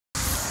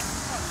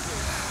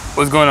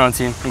What's going on,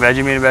 team? I'm glad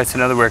you made it back to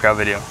another workout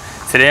video.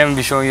 Today I'm going to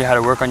be showing you how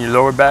to work on your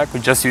lower back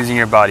with just using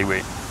your body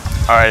weight.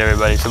 Alright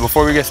everybody, so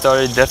before we get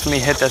started, definitely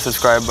hit that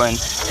subscribe button,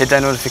 hit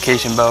that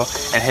notification bell,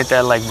 and hit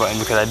that like button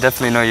because I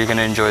definitely know you're going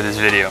to enjoy this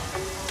video.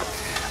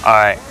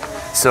 Alright,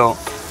 so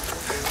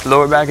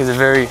lower back is a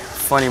very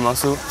funny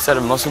set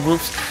of muscle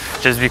groups,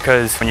 just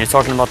because when you're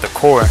talking about the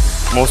core,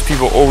 most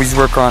people always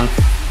work on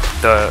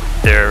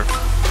their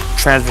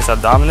transverse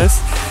abdominis,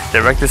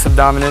 their rectus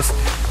abdominis,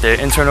 their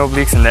internal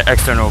obliques, and their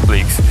external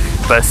obliques.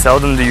 But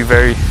seldom do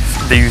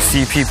you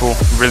see people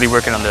really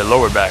working on their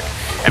lower back.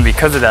 And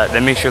because of that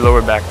makes your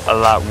lower back a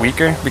lot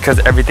weaker because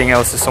everything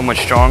else is so much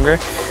stronger,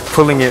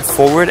 pulling it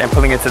forward and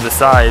pulling it to the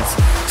sides.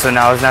 So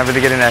now it's not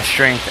really getting that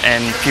strength,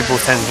 and people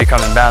tend to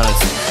become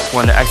imbalanced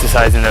when they're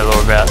exercising their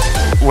lower back,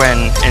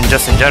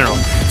 just in general.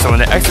 So when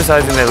they're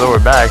exercising their lower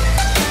back,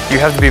 you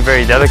have to be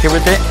very delicate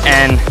with it,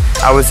 and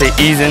I would say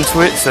ease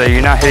into it so that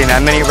you're not hitting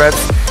that many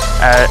reps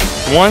at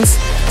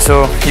once,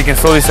 so you can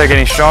slowly start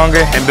getting stronger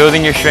and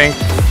building your strength.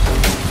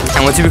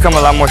 And once you become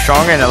a lot more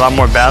stronger and a lot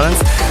more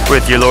balanced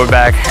with your lower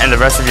back and the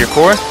rest of your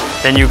core,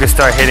 then you can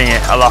start hitting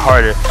it a lot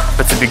harder.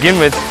 But to begin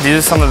with, these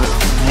are some of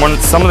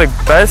the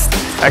best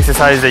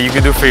exercises that you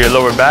can do for your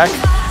lower back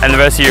and the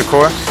rest of your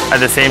core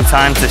at the same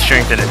time to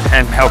strengthen it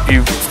and help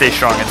you stay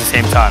strong at the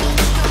same time.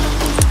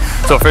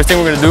 So first thing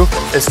we're going to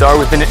do is start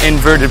with an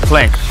inverted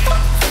plank.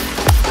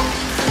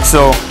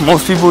 So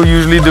most people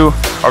usually do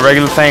a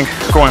regular plank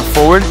going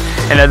forward,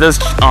 and that does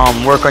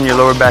work on your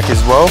lower back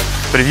as well.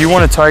 But if you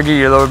want to target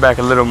your lower back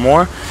a little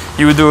more,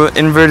 you would do an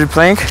inverted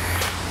plank.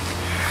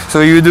 So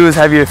what you would do is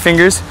have your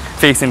fingers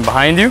facing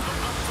behind you.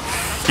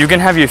 You can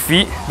have your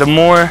feet, the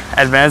more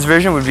advanced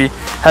version would be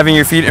having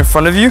your feet in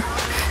front of you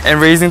and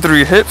raising through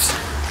your hips.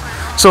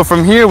 So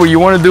from here, what you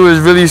want to do is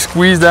really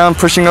squeeze down,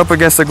 pushing up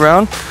against the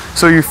ground,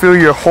 so you feel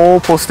your whole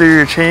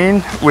posterior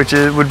chain, which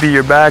would be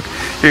your back,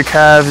 your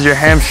calves, your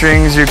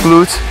hamstrings, your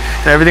glutes,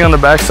 and everything on the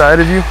back side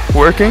of you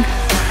working.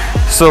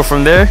 So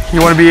from there,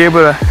 you want to be able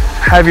to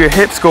have your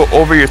hips go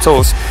over your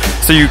toes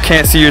so you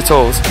can't see your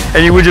toes.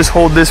 And you would just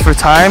hold this for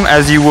time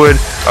as you would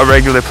a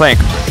regular plank.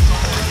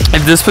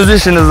 If this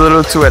position is a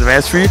little too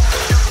advanced for you,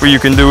 what you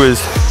can do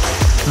is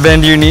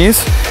bend your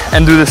knees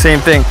and do the same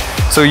thing.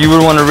 So you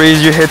would want to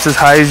raise your hips as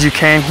high as you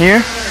can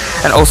here,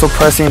 and also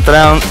pressing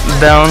down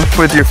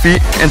with your feet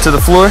into the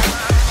floor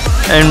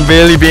and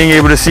barely being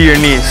able to see your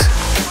knees.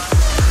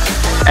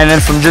 And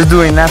then from just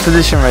doing that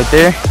position right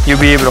there,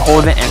 you'll be able to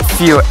hold it and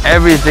feel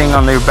everything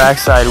on your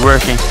backside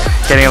working,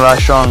 getting a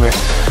lot stronger,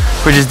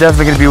 which is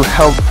definitely going to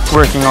help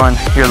working on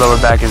your lower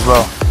back as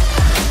well.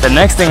 The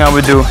next thing I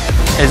would do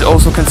is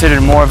also considered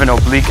more of an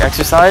oblique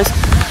exercise.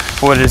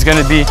 What it's going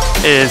to be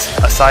is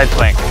a side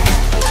plank.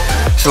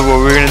 So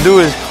what we're going to do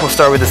is we'll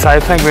start with the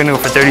side plank. We're going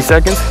to do it for 30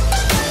 seconds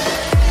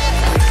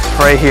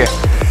right here.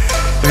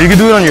 If you can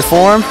do it on your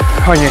forearm,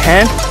 on your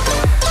hand,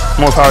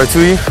 more power to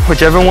you.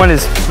 Whichever one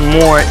is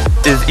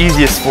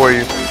easiest for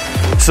you.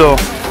 So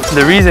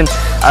the reason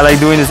I like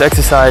doing this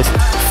exercise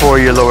for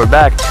your lower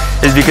back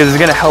is because it's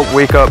going to help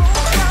wake up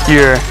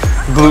your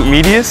glute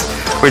medius,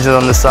 which is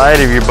on the side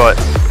of your butt,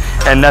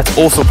 and that's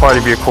also part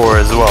of your core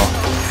as well.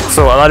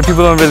 So a lot of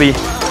people don't really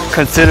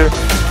consider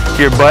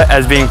your butt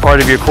as being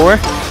part of your core,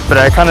 but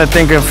I kind of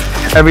think of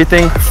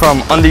everything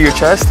from under your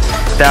chest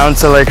down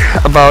to like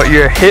about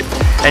your hip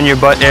and your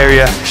butt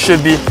area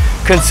should be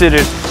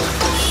considered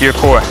your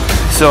core.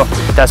 So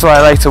that's why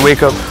I like to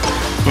wake up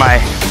my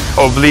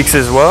obliques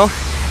as well,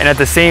 and at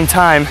the same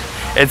time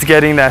it's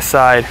getting that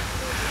side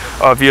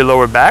of your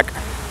lower back,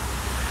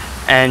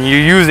 and you're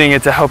using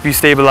it to help you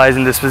stabilize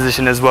in this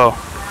position as well.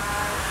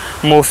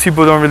 Most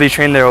people don't really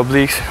train their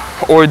obliques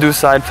or do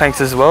side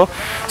planks as well,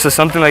 so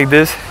something like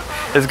this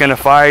is going to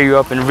fire you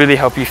up and really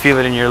help you feel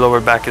it in your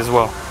lower back as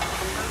well.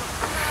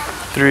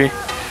 3,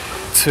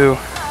 2,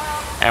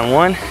 and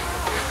 1.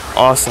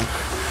 Awesome.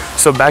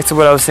 So back to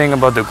what I was saying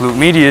about the glute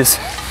medius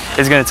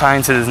is going to tie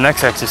into this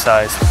next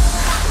exercise.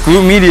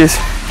 Glute medius,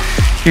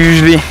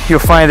 usually you'll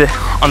find it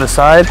on the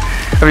side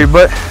of your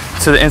butt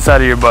to the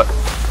inside of your butt.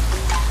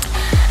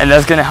 And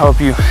that's going to help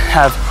you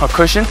have a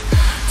cushion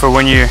for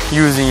when you're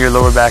using your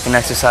lower back in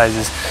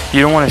exercises.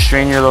 You don't want to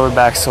strain your lower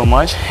back so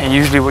much, and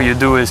usually what you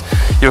do is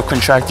you'll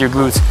contract your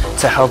glutes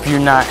to help you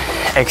not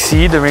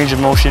exceed the range of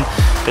motion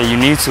that you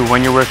need to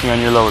when you're working on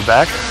your lower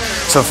back.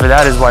 So for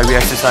that is why we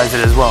exercise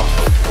it as well.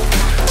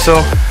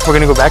 So we're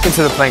going to go back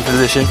into the plank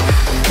position,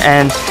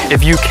 and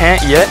if you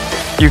can't yet,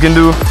 you can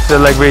do the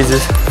leg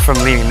raises from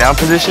leaning down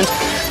position,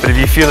 but if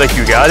you feel like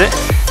you got it,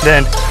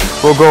 then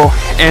we'll go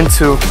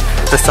into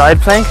the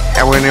side plank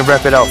and we're going to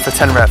rep it out for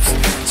 10 reps.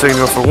 So you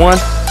can go for 1,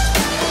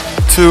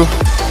 2,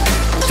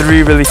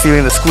 3, really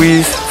feeling the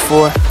squeeze,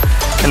 4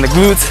 in the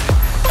glutes,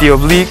 the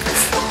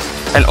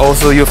obliques, and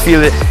also you'll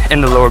feel it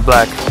in the lower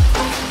back.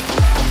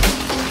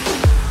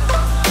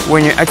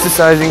 When you're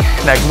exercising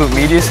that glute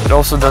medius, it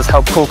also does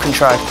help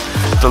co-contract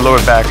the lower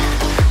back.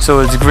 So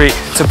it's great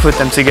to put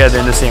them together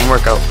in the same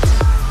workout.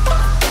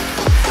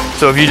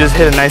 So if you just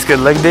hit a nice good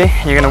leg day,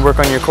 you're gonna work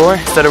on your core.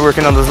 Instead of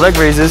working on those leg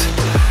raises,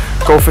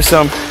 go for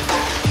some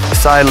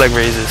side leg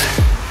raises.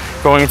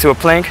 Going into a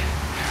plank,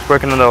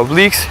 working on the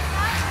obliques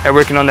and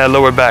working on that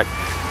lower back.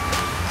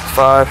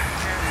 5,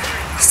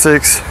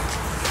 6,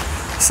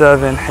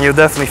 7, and you'll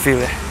definitely feel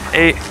it.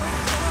 8,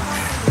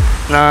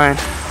 9,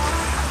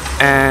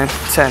 and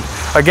 10.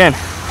 Again,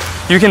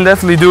 you can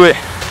definitely do it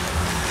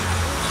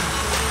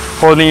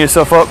holding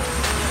yourself up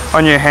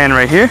on your hand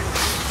right here.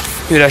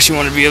 You'd actually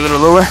want to be a little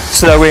lower,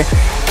 so that way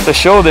the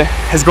shoulder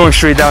is going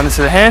straight down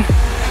into the hand.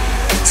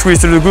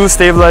 Squeeze through the glutes,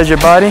 stabilize your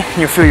body, and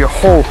you'll feel your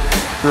whole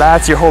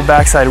lats, your whole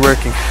backside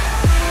working.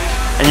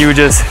 And you would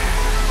just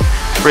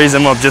raise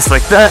them up just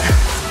like that.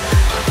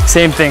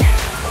 Same thing.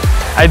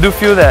 I do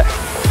feel that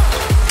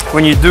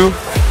when you do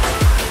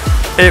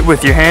it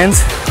with your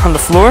hands on the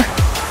floor,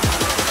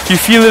 you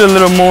feel it a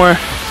little more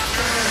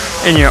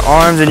in your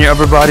arms and your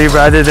upper body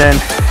rather than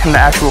in the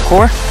actual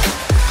core.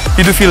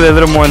 You do feel it a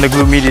little more in the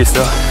glute medius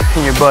though,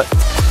 in your butt.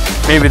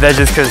 Maybe that's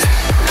just because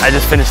I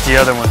just finished the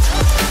other ones.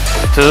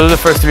 So those are the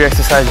first 3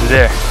 exercises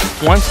there.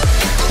 Once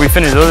we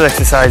finish those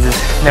exercises,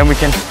 then we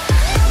can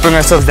bring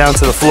ourselves down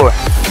to the floor.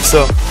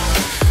 So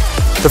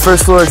the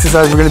first floor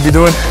exercise we're gonna be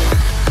doing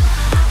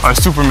are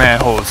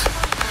Superman holds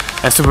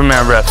and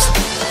Superman reps.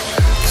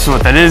 So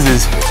what that is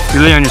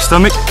you lay on your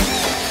stomach,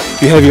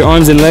 you have your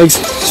arms and legs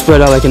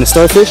spread out like in a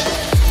starfish,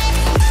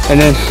 and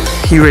then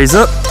you raise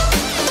up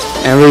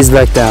and raise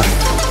back down.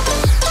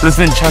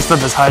 Lifting chest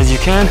up as high as you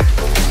can,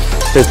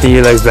 lifting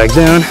your legs back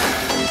down,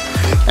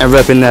 and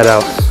repping that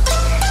out.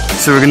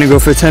 So we're gonna go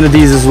for 10 of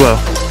these as well.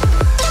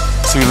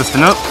 So you're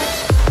lifting up,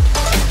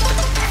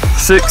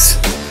 6,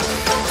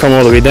 come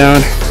all the way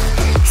down,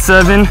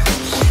 7,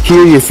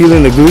 here you're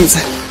feeling the glutes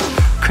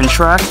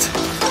contract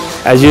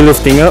as you're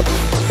lifting up.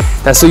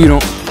 That's so you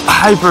don't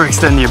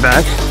hyperextend your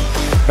back,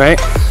 right?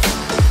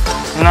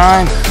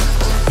 9,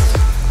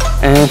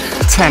 and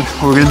 10.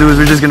 What we're gonna do is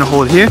we're just gonna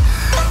hold here.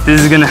 This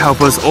is gonna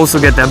help us also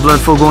get that blood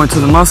flow going to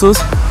the muscles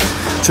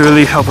to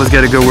really help us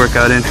get a good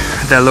workout in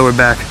that lower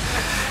back.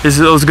 This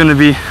is also gonna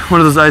be one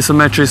of those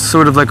isometrics,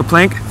 sort of like a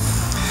plank.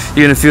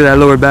 You're gonna feel that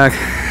lower back,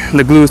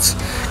 the glutes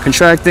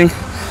contracting,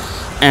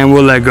 and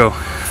we'll let go.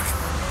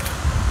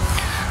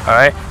 All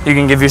right, you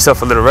can give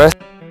yourself a little rest.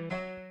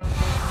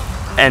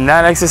 And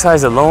that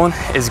exercise alone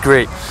is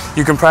great.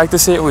 You can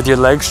practice it with your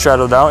legs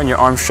straddled out and your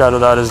arms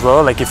straddled out as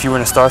well, like if you were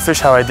in a starfish,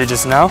 how I did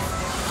just now.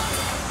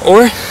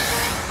 Or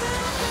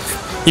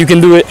you can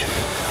do it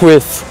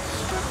with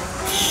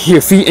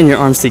your feet and your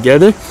arms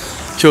together,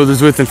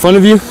 shoulders width in front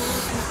of you,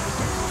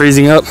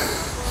 raising up,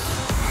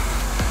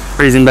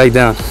 raising back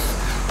down.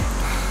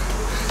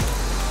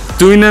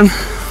 Doing them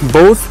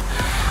both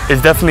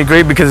is definitely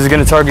great because it's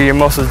going to target your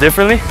muscles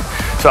differently.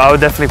 So I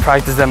would definitely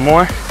practice them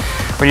more.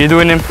 When you're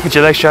doing them with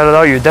your legs straddled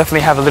out, you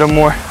definitely have a little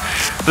more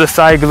of the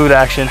side glute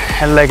action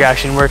and leg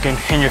action working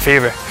in your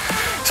favor.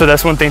 So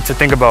that's one thing to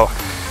think about.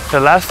 The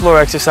last floor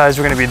exercise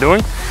we're going to be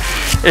doing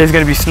is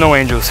going to be snow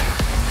angels.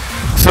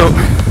 So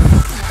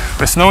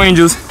for snow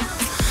angels,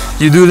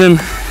 you do them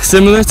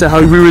similar to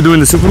how we were doing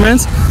the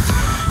Supermans.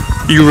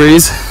 You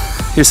raise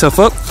yourself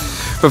up,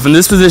 but from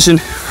this position,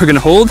 we're going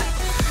to hold.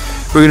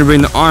 We're going to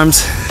bring the arms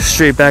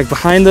straight back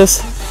behind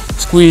us,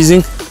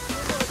 squeezing,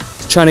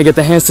 trying to get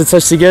the hands to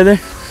touch together,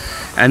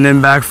 and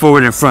then back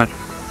forward in front.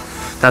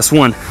 That's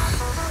 1.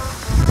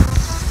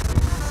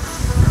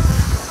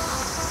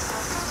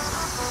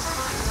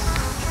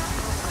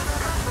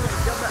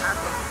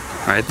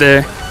 Right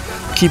there,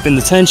 keeping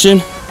the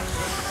tension,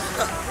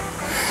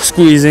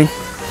 squeezing.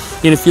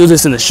 You're gonna feel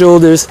this in the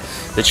shoulders,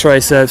 the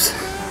triceps,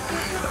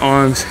 the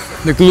arms,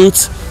 the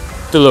glutes,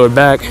 the lower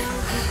back,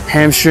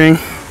 hamstring,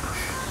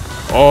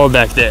 all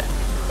back there.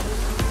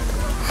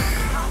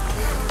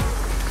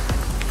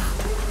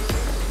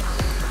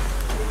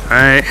 All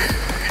right,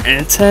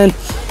 and 10,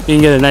 you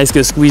can get a nice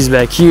good squeeze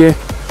back here.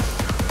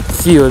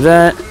 Feel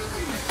that,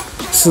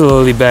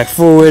 slowly back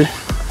forward,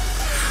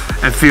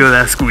 and feel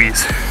that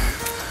squeeze.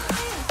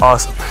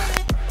 Awesome.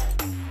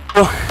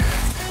 So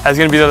that's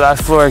gonna be the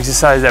last floor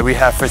exercise that we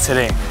have for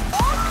today.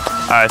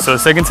 All right, so the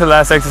second to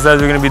last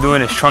exercise we're gonna be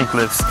doing is trunk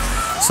lifts.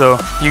 So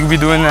you can be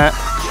doing that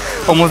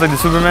almost like the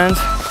Supermans,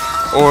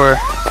 or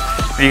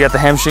if you got the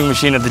hamstring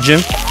machine at the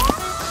gym,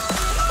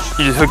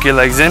 you just hook your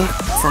legs in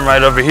from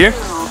right over here,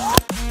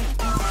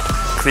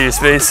 clear your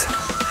space,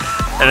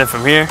 and then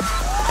from here,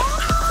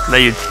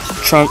 let your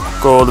trunk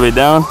go all the way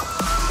down,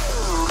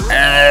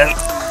 and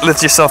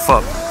lift yourself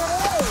up.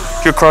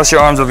 You cross your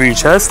arms over your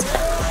chest.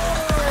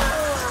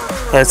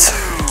 That's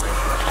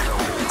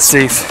a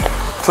safe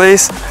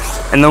place.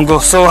 And don't go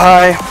so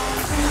high,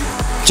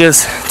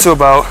 just to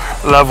about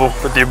level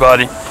with your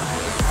body.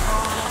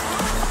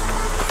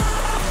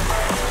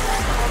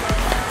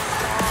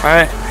 All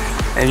right,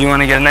 and if you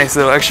wanna get a nice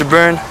little extra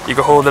burn, you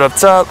can hold it up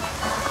top.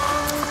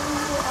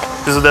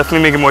 This will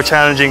definitely make it more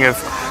challenging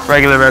if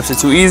regular reps are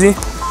too easy.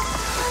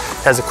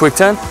 Has a quick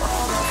 10.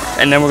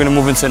 And then we're gonna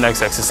move into the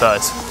next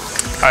exercise.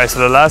 All right, so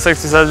the last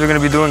exercise we're gonna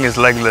be doing is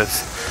leg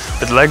lifts.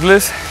 With leg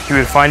lifts, you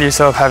would find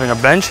yourself having a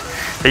bench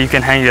that you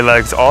can hang your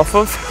legs off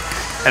of.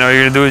 And all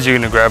you're gonna do is you're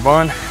gonna grab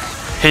on,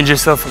 hinge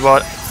yourself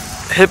about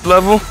hip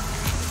level,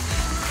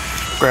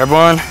 grab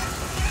on.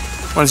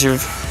 Once you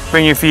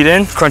bring your feet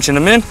in, crunching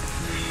them in,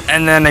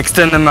 and then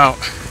extend them out.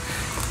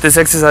 This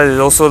exercise is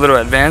also a little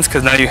advanced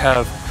because now you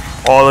have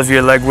all of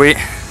your leg weight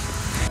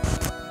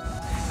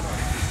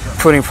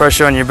putting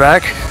pressure on your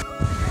back.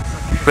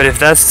 But if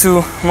that's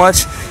too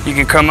much, you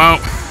can come out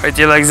with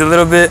your legs a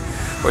little bit,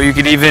 or you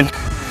could even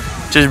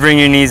just bring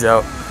your knees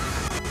out.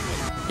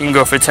 You can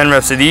go for 10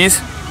 reps of these.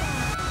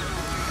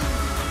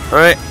 All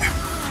right.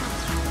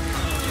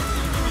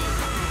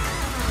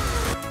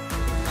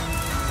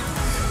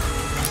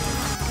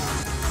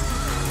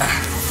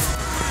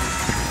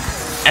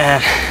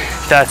 And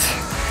that's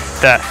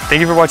that.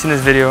 Thank you for watching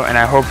this video, and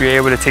I hope you're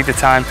able to take the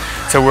time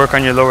to work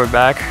on your lower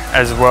back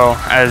as well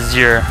as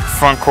your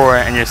front core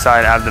and your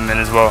side abdomen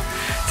as well,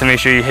 to make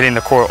sure you're hitting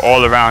the core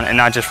all around and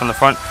not just from the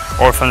front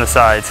or from the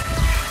sides.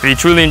 If you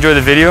truly enjoyed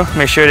the video,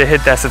 make sure to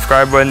hit that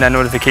subscribe button, that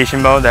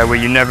notification bell, that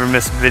way you never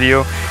miss a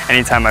video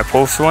anytime I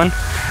post one.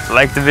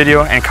 Like the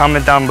video and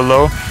comment down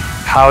below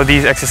how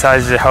these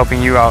exercises are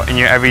helping you out in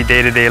your every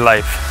day-to-day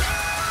life.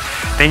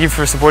 Thank you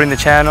for supporting the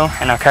channel,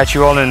 and I'll catch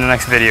you all in the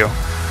next video.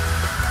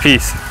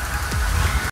 Peace.